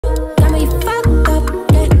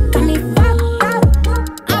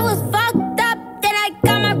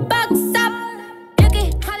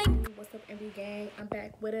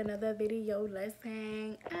another video. Let's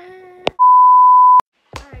hang out.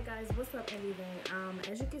 Alright guys, what's up mBgang?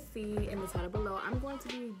 As you can see in the title below, I'm going to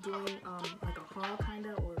be doing like a haul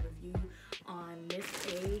kinda or review on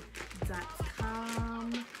mBgang.com.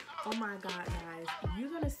 Oh my god guys,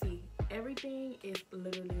 you're gonna see everything is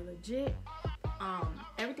literally legit.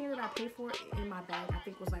 Everything that I paid for in my bag I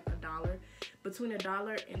think was like $1, between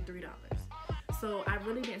 $1 and $3. So I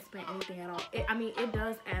really didn't spend anything at all. I mean, it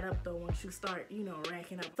does add up though once you start, you know,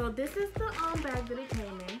 racking up. So this is the bag that it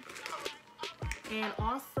came in. And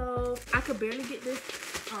also, I could barely get this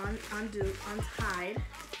untied.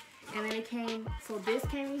 And then it came, so this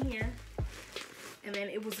came in here. And then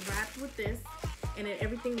it was wrapped with this. And then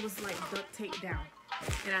everything was like duct taped down.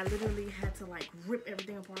 And I literally had to like rip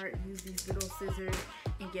everything apart, use these little scissors,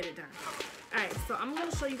 and get it done. Alright, so I'm going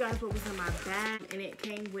to show you guys what was in my bag. And it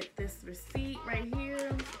came with this receipt right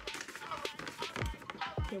here.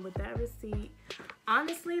 Came with that receipt.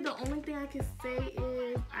 Honestly, the only thing I can say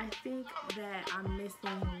is I think that I'm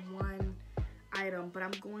missing one item. But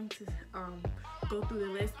I'm going to go through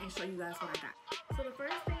the list and show you guys what I got. So the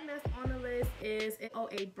first thing that's on the list is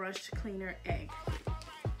a brush cleaner egg.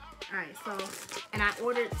 Alright, so, and I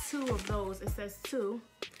ordered 2 of those. It says 2.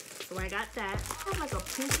 So I got that. I have like a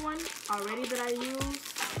pink one already that I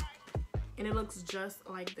use. And it looks just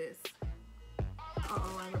like this.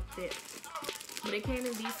 Uh-oh, I ripped it. But it came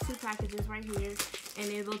in these 2 packages right here. And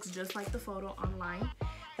it looks just like the photo online.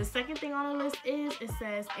 The second thing on the list is, it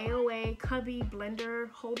says AOA Cubby Blender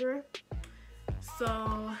Holder.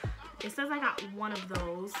 So, it says I got one of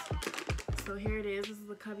those. So here it is. This is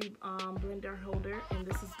the Cubby blender holder, and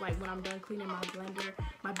this is like when I'm done cleaning my blender,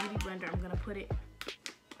 my beauty blender, I'm gonna put it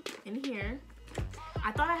in here.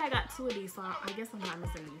 I thought I had got 2 of these, so I guess I'm not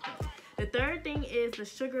missing anything. The third thing is the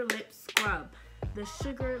Sugar Lip Scrub. The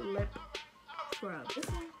Sugar Lip Scrub. This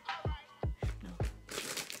one? No.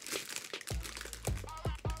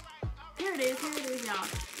 Here it is, y'all.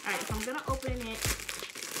 Alright, so I'm gonna open it.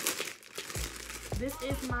 This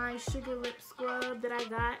is my Sugar Lip Scrub that I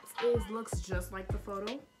got. It looks just like the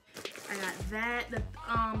photo. I got that.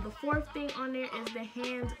 The fourth thing on there is the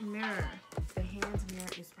hand mirror. The hand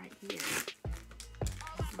mirror is right here.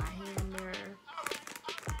 This is my hand mirror.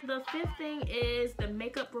 The fifth thing is the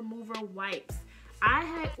makeup remover wipes. I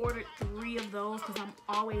had ordered 3 of those because I'm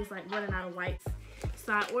always like running out of wipes.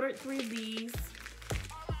 So I ordered 3 of these.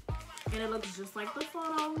 And it looks just like the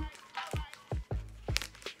photo.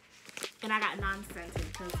 And I got non-scented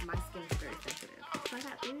because my skin is very sensitive. So I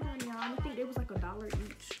got 3 of them, y'all. I think it was like $1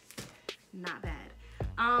 each. Not bad.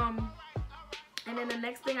 And then the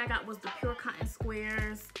next thing I got was the Pure Cotton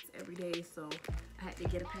Squares. It's every day, so I had to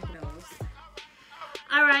get a pack of those.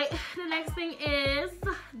 Alright, the next thing is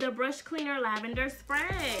the Brush Cleaner Lavender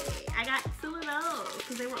Spray. I got 2 of those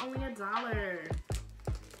because they were only $1.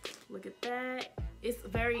 Look at that. It's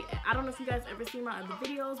very, I don't know if you guys ever seen my other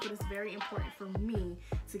videos, but it's very important for me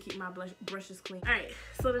to keep my brushes clean. Alright,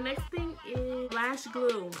 so the next thing is lash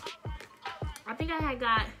glue. I think I had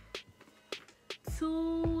got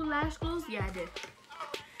 2 lash glues. Yeah, I did.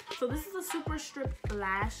 So this is a super strip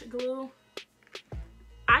lash glue.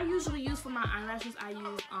 I usually use for my eyelashes, I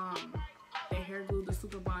use the hair glue, the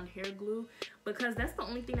Super Bond hair glue, because that's the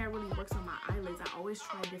only thing that really works on my eyelids. I always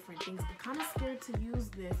try different things. I'm kind of scared to use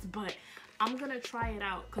this, but I'm gonna try it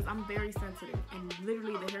out because I'm very sensitive, and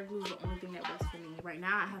literally the hair glue is the only thing that works for me. Right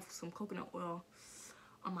now I have some coconut oil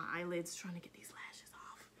on my eyelids trying to get these lashes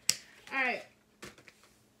off. Alright,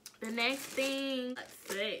 the next thing, let's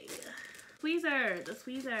see. Tweezer, the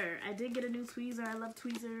tweezer. I did get a new tweezer. I love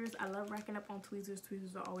tweezers. I love racking up on tweezers.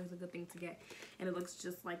 Tweezers are always a good thing to get, and it looks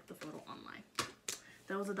just like the photo online.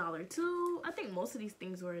 That was $1 too. I think most of these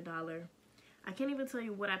things were $1. I can't even tell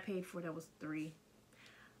you what I paid for that was 3.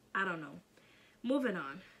 I don't know. Moving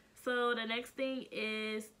on. So the next thing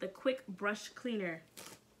is the Quick Brush Cleaner.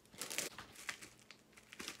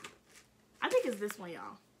 I think it's this one,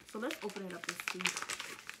 y'all. So let's open it up and see.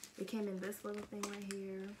 It came in this little thing right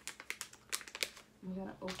here. I'm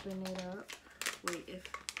gonna open it up. Wait, if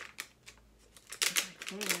I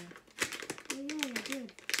can. Oh yeah,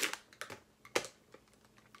 good.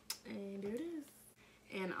 And there it is.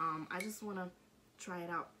 And I just wanna try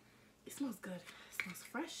it out. It smells good. It smells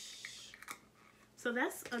fresh. So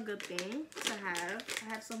that's a good thing to have. I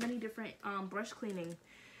have so many different brush cleaning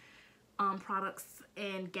products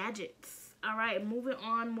and gadgets. All right, moving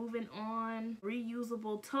on.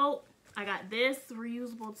 Reusable tote. I got this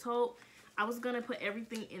reusable tote. I was gonna put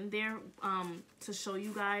everything in there to show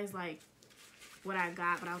you guys like what I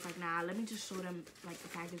got, but I was like, nah, let me just show them like the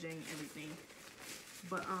packaging and everything.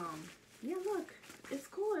 But yeah, look, it's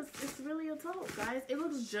cool. It's really a tote, guys. It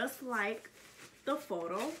looks just like the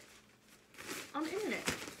photo. on the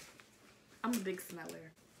internet. I'm a big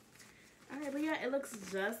smeller. Alright, but yeah, it looks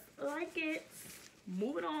just like it.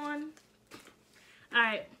 Moving on.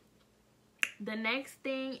 Alright. The next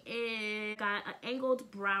thing is got an angled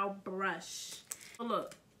brow brush. So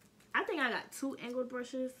look, I think I got 2 angled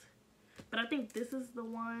brushes, but I think this is the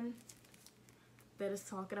one that is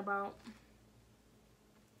talking about.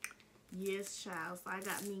 Yes, child. So I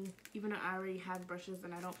got me, even though I already have brushes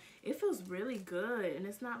and I don't, it feels really good, and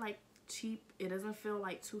it's not like cheap. It doesn't feel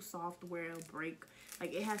like too soft where it'll break.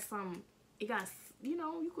 Like it has some, it got, you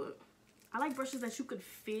know, you could, I like brushes that you could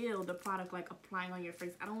feel the product like applying on your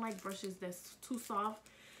face. I don't like brushes that's too soft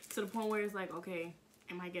to the point where it's like, okay,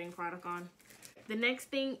 am I getting product on? The next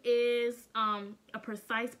thing is a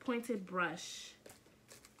precise pointed brush.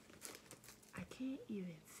 I can't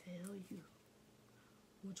even tell you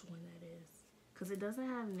which one that is because it doesn't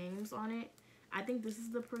have names on it. I think this is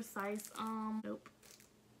the precise, nope.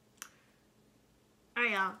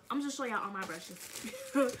 Alright, y'all, I'm just showing y'all all my brushes.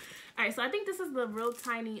 Alright, so I think this is the real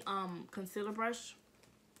tiny concealer brush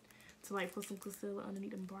to like put some concealer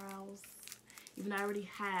underneath them brows. Even though I already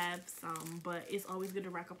have some, but it's always good to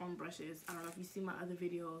rack up on brushes. I don't know if you see my other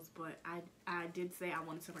videos, but I did say I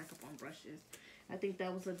wanted to rack up on brushes. I think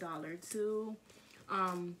that was $1 too.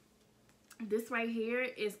 This right here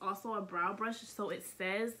is also a brow brush, so it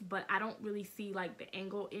says, but I don't really see like the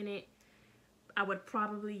angle in it. I would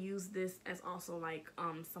probably use this as also like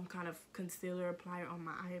some kind of concealer applier on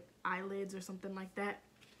my eyelids or something like that.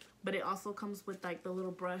 But it also comes with like the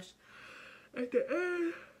little brush at the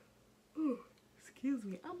end. Ooh, excuse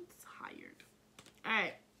me, I'm tired.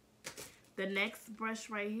 Alright, the next brush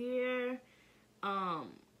right here,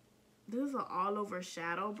 this is an all over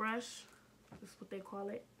shadow brush. That's what they call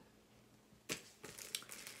it.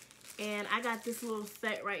 And I got this little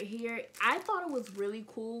set right here. I thought it was really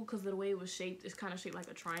cool because of the way it was shaped. It's kind of shaped like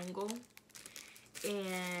a triangle.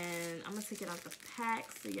 And I'm going to take it out the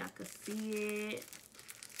pack so y'all can see it.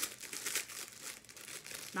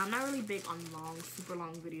 Now, I'm not really big on super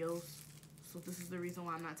long videos. So this is the reason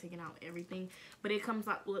why I'm not taking out everything. But it comes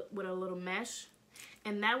out with a little mesh.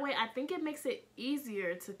 And that way, I think it makes it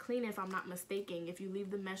easier to clean if I'm not mistaken. If you leave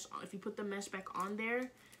the mesh, if you put the mesh back on there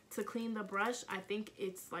to clean the brush, I think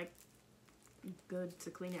it's like good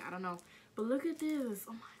to clean it. I don't know, but look at this.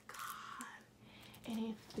 Oh my god, and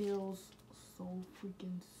it feels so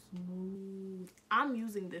freaking smooth. I'm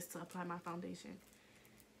using this to apply my foundation,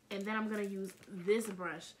 and then I'm gonna use this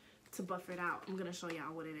brush to buff it out. I'm gonna show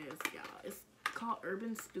y'all what it is, y'all. It's called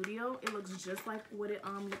Urban Studio. It looks just like what it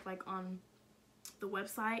looked like on the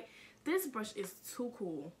website. This brush is too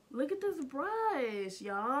cool. Look at this brush,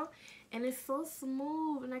 y'all, and it's so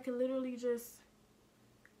smooth, and I can literally just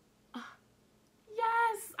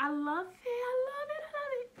yes, I love it. I love it. I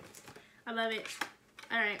love it. I love it.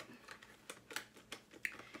 All right.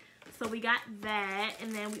 So we got that,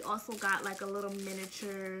 and then we also got like a little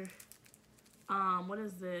miniature, what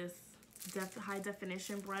is this? High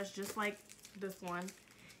definition brush, just like this one,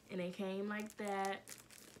 and it came like that.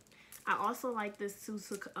 I also like this too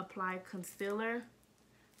to apply concealer.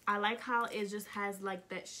 I like how it just has like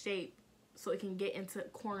that shape, so it can get into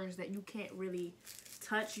corners that you can't really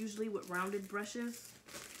touch usually with rounded brushes.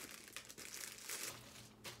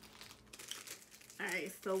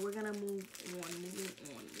 Alright, so we're gonna move on, moving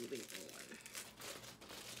on.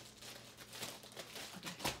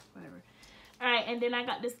 Okay, whatever. Alright, and then I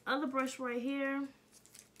got this other brush right here.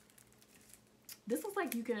 This is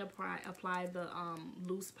like you can apply the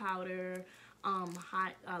loose powder,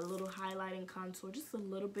 a little highlighting contour, just a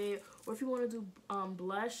little bit. Or if you want to do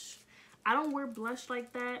blush. I don't wear blush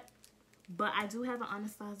like that, but I do have an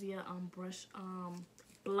Anastasia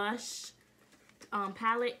blush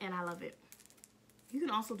palette, and I love it. You can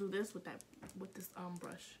also do this with this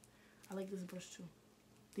brush. I like this brush too.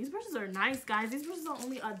 These brushes are nice, guys. These brushes are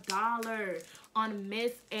only $1 on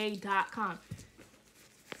missa.com.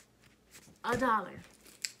 $1.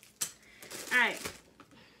 Alright.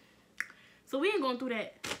 So we ain't going through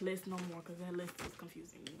that list no more because that list is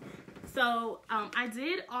confusing me. So I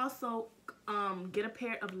did also get a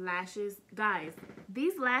pair of lashes. Guys,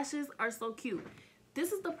 these lashes are so cute.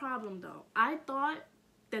 This is the problem though. I thought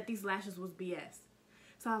that these lashes was BS.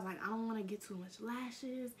 So I was like, I don't want to get too much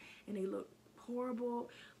lashes and they look horrible.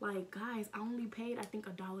 Like, guys, I only paid I think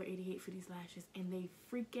 $1.88 for these lashes, and they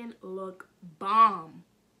freaking look bomb.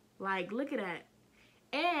 Like, look at that.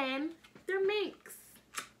 And they're minks.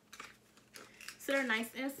 So they're nice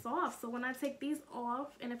and soft. So when I take these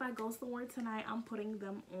off, and if I go somewhere tonight, I'm putting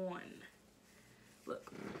them on.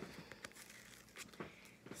 Look.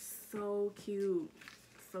 So cute.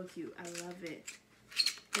 So cute. I love it.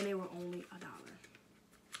 And they were only $1.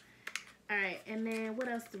 Alright, and then what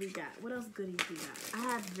else do we got? What else goodies we got? I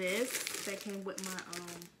have this that came with my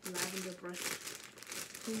lavender brush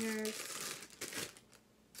cleaners.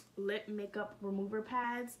 Lip makeup remover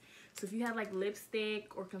pads. So if you have like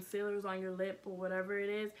lipstick or concealers on your lip or whatever it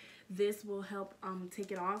is, this will help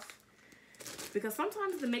take it off. Because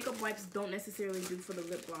sometimes the makeup wipes don't necessarily do for the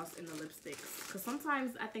lip gloss and the lipsticks. Because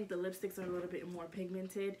sometimes I think the lipsticks are a little bit more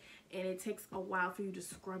pigmented and it takes a while for you to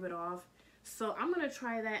scrub it off. So I'm going to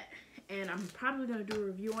try that, and I'm probably going to do a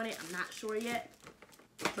review on it. I'm not sure yet,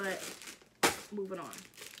 but moving on.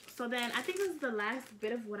 So then I think this is the last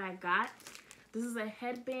bit of what I got. This is a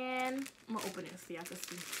headband. I'm going to open it so y'all can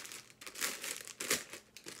see.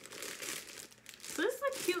 So this is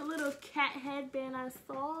a cute little cat headband I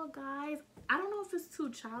saw, guys. I don't know if it's too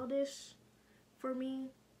childish for me.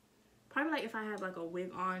 Probably like if I had like a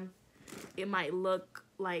wig on, it might look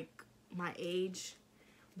like my age.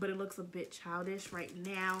 But it looks a bit childish right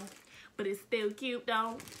now. But it's still cute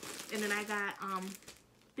though. And then I got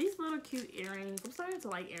these little cute earrings. I'm starting to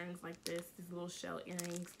like earrings like this. These little shell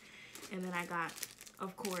earrings. And then I got,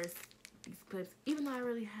 of course, these clips. Even though I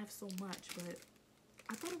really have so much. But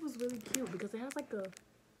I thought it was really cute because it has like a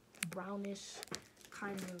brownish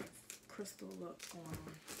kind of crystal look going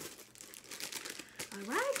on.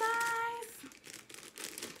 Alright, guys.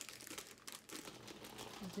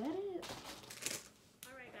 Is that it?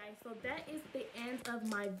 So that is the end of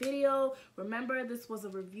my video. Remember, this was a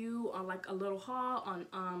review on like a little haul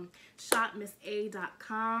on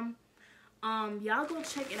shopmissa.com. Y'all go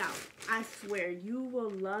check it out. I swear you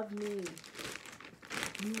will love me.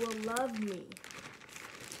 You will love me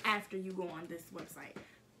after you go on this website.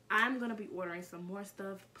 I'm gonna be ordering some more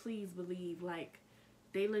stuff. Please believe, like,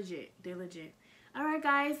 they legit. All right,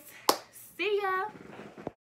 guys, see ya.